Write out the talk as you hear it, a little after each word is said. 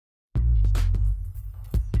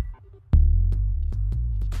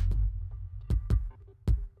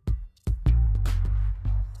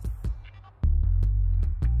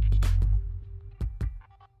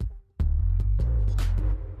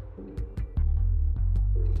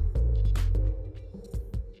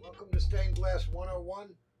Stained Glass 101,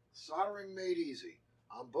 Soldering Made Easy.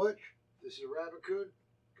 I'm Butch. This is Rabbitcoon.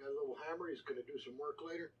 Got a little hammer. He's going to do some work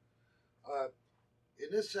later. In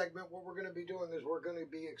this segment, what we're going to be doing is we're going to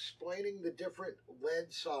be explaining the different lead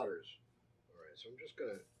solders. All right, so I'm just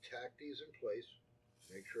going to tack these in place,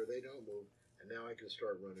 make sure they don't move, and now I can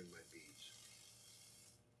start running my beads.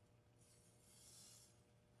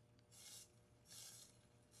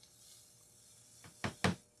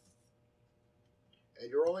 And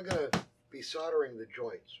you're only going to be soldering the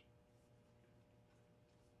joints.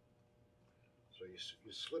 So you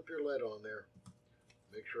slip your lead on there,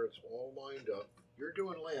 make sure it's all lined up. You're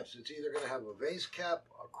doing lamps. It's either going to have a vase cap,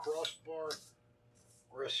 a crossbar,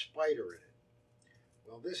 or a spider in it.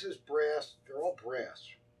 Well, this is brass. They're all brass.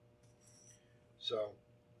 So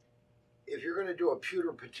if you're going to do a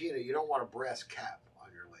pewter patina, you don't want a brass cap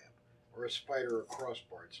on your lamp or a spider or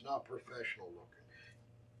crossbar. It's not professional looking.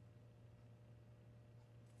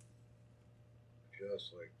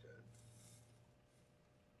 Just like that.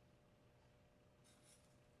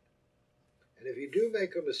 And if you do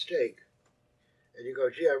make a mistake and you go,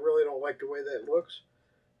 gee, I really don't like the way that looks,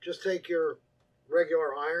 just take your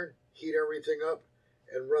regular iron, heat everything up,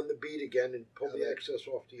 and run the bead again and pull the excess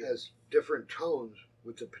off the end. It has different tones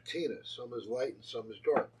with the patina. Some is light and some is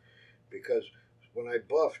dark. Because when I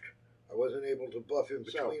buffed, I wasn't able to buff in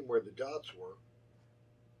between where the dots were.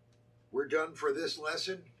 We're done for this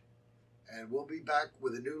lesson, and we'll be back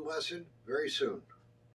with a new lesson very soon.